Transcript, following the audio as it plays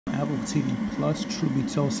Apple TV Plus, Truth Be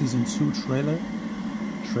Told Season 2 trailer.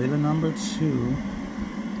 Trailer number 2.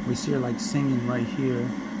 We see her like singing right here.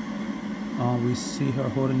 We see her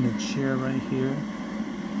holding the chair right here.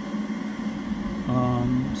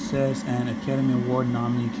 Says an Academy Award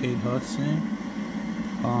nominee, Kate Hudson.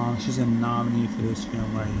 She's a nominee for this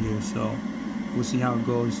film right here. So we'll see how it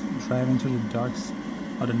goes. Driving to the darks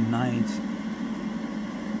of the night.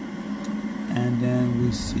 And then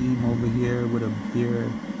we see him over here with a beer.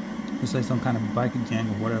 Looks like some kind of biker gang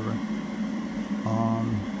or whatever.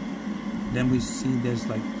 Then we see there's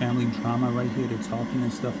like family drama right here. They're talking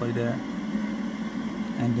and stuff like that.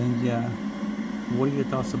 And then yeah, what are your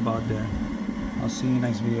thoughts about that? I'll see you in the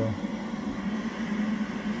next video.